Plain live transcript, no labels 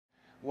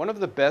One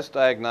of the best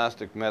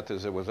diagnostic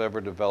methods that was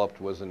ever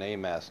developed was an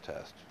AMAS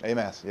test.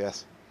 AMAS,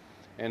 yes.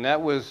 And that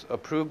was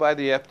approved by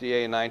the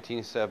FDA in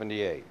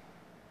 1978.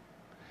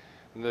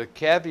 The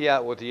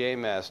caveat with the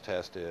AMAS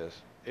test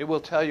is it will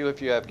tell you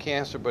if you have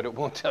cancer, but it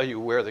won't tell you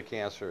where the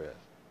cancer is.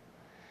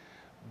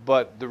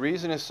 But the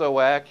reason it's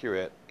so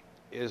accurate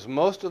is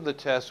most of the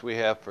tests we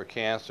have for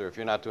cancer, if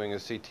you're not doing a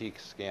CT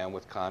scan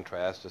with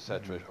contrast,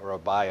 etc., or a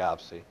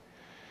biopsy,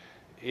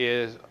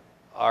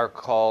 are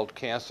called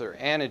cancer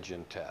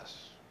antigen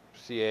tests,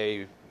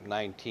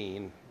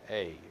 CA19A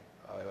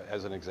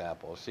as an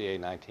example,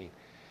 CA19.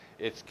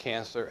 It's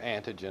cancer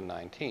antigen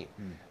 19.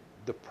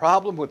 The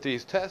problem with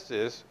these tests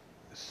is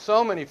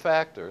so many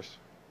factors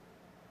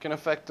can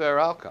affect their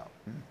outcome.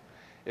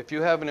 If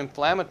you have an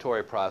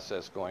inflammatory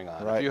process going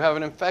on, if you have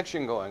an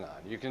infection going on,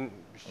 you can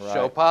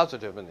show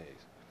positive in these.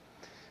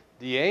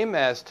 The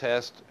AMAS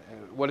test,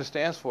 what it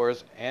stands for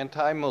is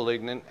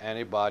anti-malignant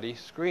antibody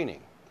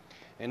screening.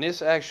 And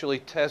this actually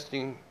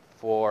testing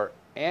for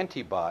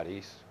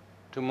antibodies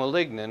to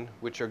malignant,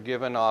 which are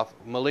given off,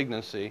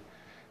 malignancy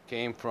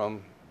came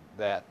from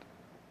that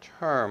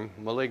term,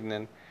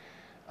 malignant,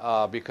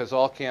 because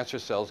all cancer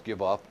cells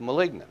give off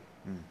malignant.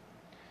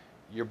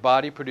 Your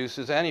body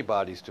produces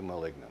antibodies to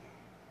malignant.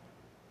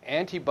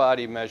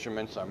 Antibody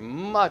measurements are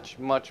much,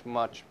 much,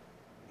 much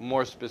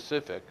more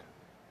specific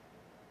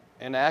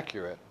and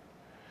accurate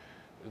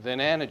than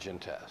antigen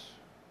tests.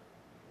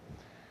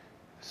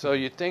 So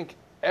you'd think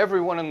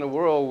everyone in the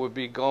world would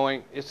be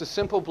going, it's a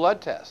simple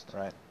blood test.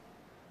 Right.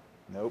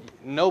 Nope.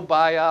 No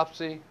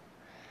biopsy.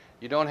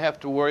 You don't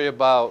have to worry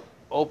about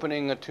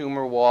opening a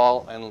tumor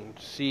wall and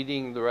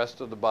seeding the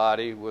rest of the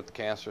body with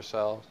cancer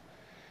cells.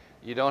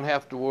 You don't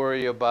have to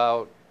worry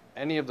about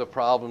any of the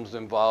problems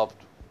involved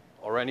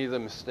or any of the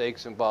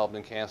mistakes involved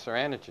in cancer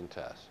antigen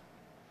tests.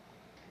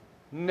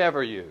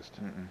 Never used.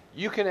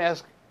 You can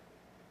ask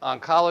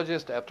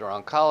oncologist after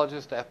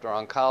oncologist after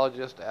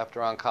oncologist after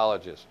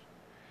oncologist,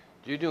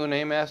 do you do an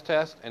AMAS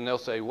test? And they'll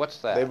say, what's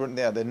that?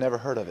 They've never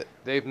heard of it.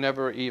 They've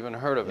never even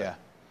heard of it.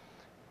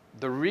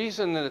 The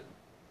reason that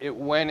it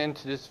went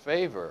into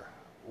disfavor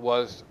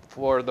was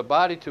for the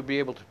body to be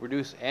able to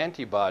produce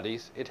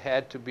antibodies, it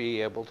had to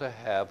be able to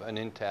have an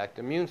intact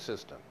immune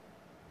system.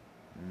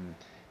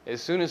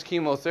 As soon as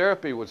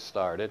chemotherapy was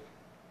started,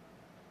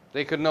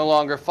 they could no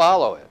longer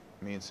follow it.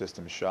 Immune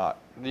system shot.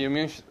 The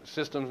immune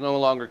system is no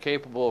longer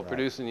capable of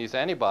producing these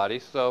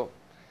antibodies, so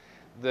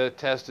the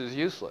test is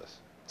useless.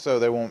 So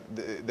they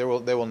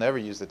will never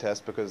use the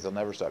test because they'll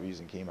never stop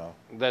using chemo.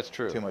 That's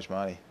true. Too much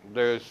money.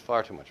 There's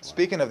far too much money.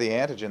 Speaking of the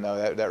antigen,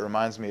 though, that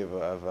reminds me of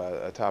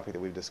a topic that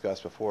we've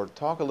discussed before.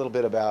 Talk a little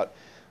bit about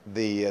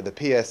the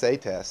PSA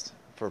test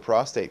for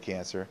prostate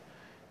cancer,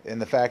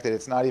 and the fact that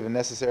it's not even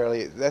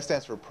necessarily, that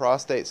stands for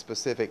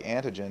prostate-specific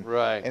antigen.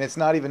 Right. And it's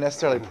not even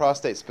necessarily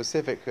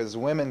prostate-specific because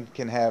women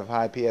can have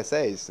high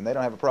PSAs and they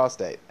don't have a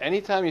prostate.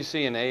 Anytime you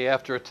see an A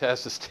after a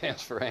test that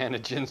stands for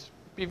antigens,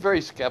 be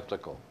very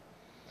skeptical,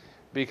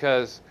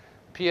 because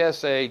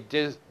PSA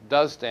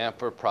does stand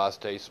for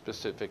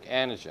prostate-specific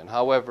antigen.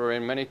 However,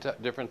 in many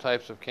different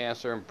types of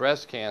cancer, and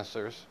breast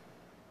cancers,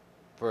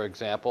 for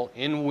example,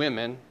 in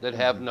women that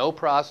have no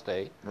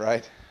prostate,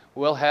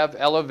 will have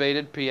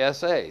elevated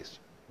PSAs,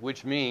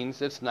 which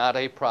means it's not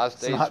a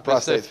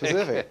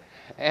prostate-specific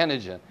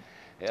antigen.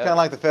 It's kind of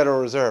like the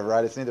Federal Reserve,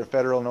 right? It's neither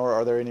federal nor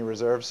are there any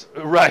reserves.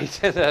 Right.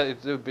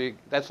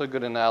 That's a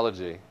good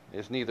analogy.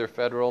 It's neither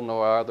federal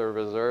nor are there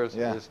reserves.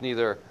 It's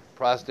neither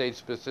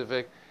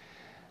prostate-specific,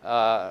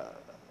 and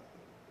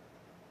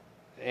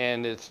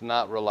it's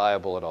not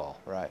reliable at all.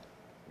 Right.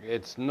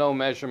 It's no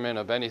measurement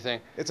of anything.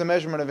 It's a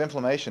measurement of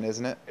inflammation,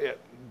 isn't it?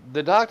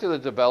 The doctor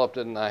that developed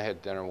it and I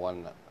had dinner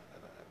one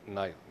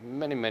night,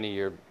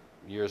 many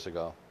years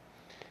ago,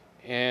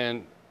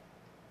 and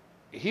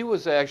he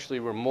was actually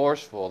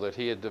remorseful that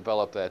he had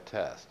developed that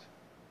test,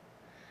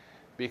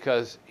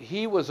 because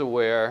he was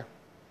aware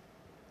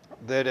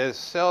that as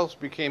cells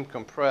became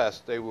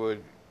compressed, it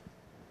would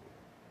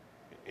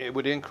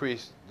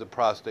increase the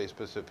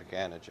prostate-specific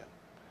antigen.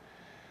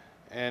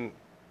 And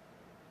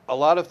a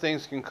lot of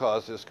things can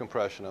cause this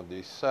compression of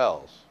these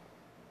cells.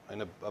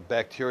 And a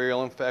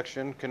bacterial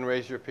infection can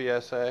raise your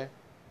PSA,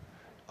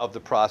 of the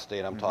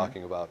prostate I'm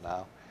talking about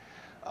now.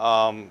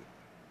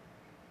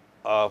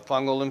 A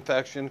fungal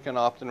infection can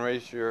often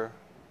raise your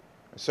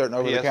certain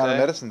over-the-counter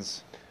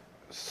medicines.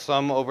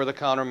 Some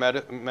over-the-counter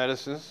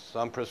medicines,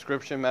 some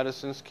prescription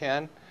medicines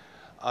can.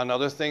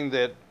 Another thing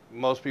that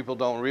most people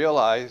don't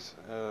realize,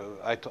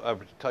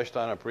 I've touched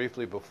on it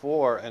briefly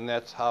before, and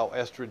that's how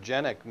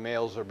estrogenic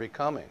males are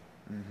becoming.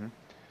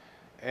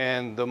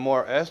 And the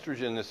more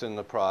estrogen that's in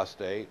the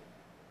prostate,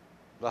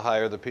 the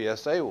higher the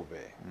PSA will be.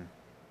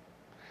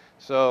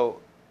 So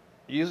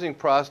using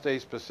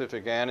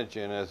prostate-specific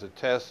antigen as a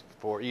test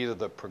for either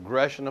the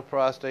progression of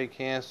prostate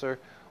cancer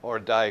or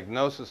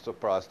diagnosis of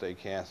prostate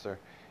cancer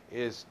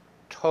is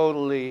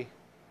totally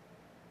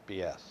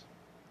BS.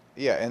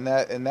 Yeah, and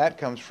that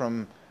comes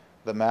from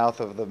the mouth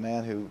of the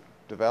man who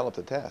developed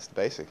the test,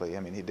 basically. I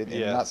mean, he did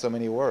in not so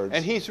many words.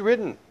 And he's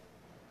written.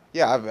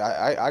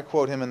 Yeah, I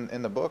quote him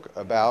in the book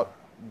about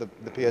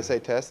the PSA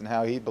test and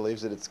how he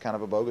believes that it's kind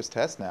of a bogus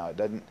test now.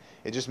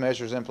 It just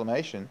measures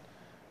inflammation,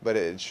 but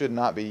it should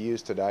not be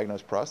used to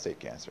diagnose prostate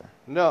cancer.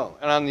 No,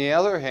 and on the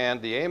other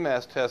hand, the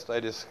AMAS test I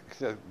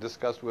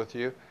discussed with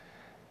you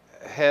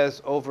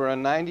has over a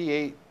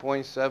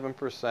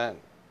 98.7%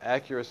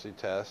 accuracy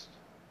test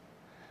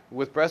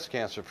with breast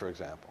cancer, for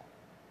example.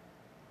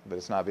 But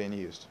it's not being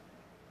used.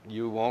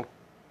 You won't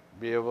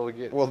be able to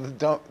get... Well,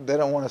 they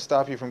don't want to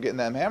stop you from getting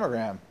that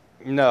mammogram.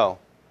 No.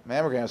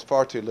 Mammogram is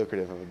far too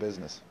lucrative of a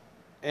business.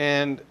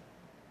 And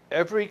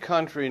every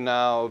country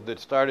now that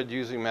started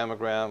using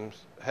mammograms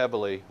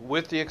heavily,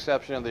 with the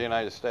exception of the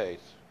United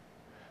States,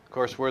 of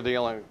course we're the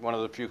only one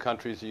of the few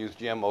countries that use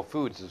GMO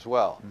foods as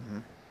well.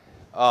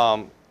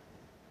 Mm-hmm.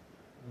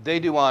 They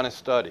do honest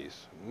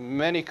studies.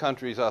 Many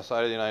countries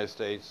outside of the United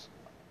States,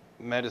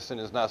 medicine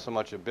is not so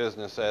much a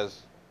business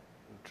as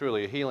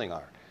truly a healing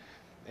art.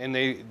 And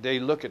they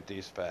look at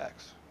these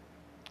facts.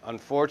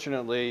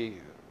 Unfortunately,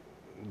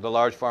 the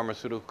large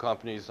pharmaceutical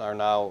companies are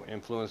now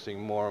influencing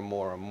more and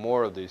more and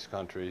more of these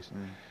countries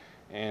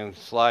and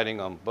sliding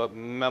them. But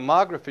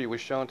mammography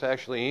was shown to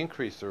actually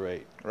increase the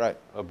rate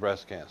of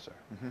breast cancer.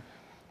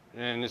 Mm-hmm.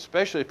 And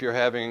especially if you're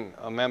having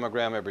a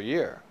mammogram every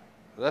year.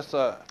 That's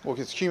a... Well,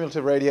 it's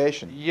cumulative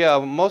radiation. Yeah,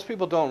 most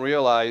people don't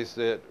realize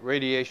that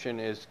radiation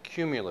is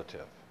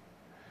cumulative.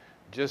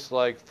 Just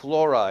like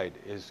fluoride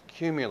is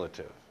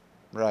cumulative.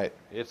 Right.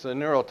 It's a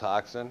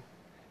neurotoxin,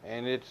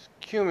 and it's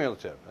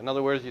cumulative. In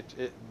other words,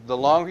 the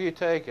longer you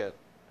take it,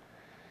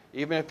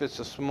 even if it's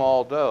a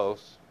small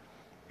dose,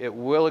 it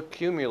will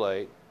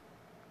accumulate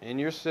in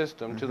your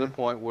system to the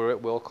point where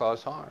it will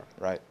cause harm.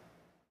 Right.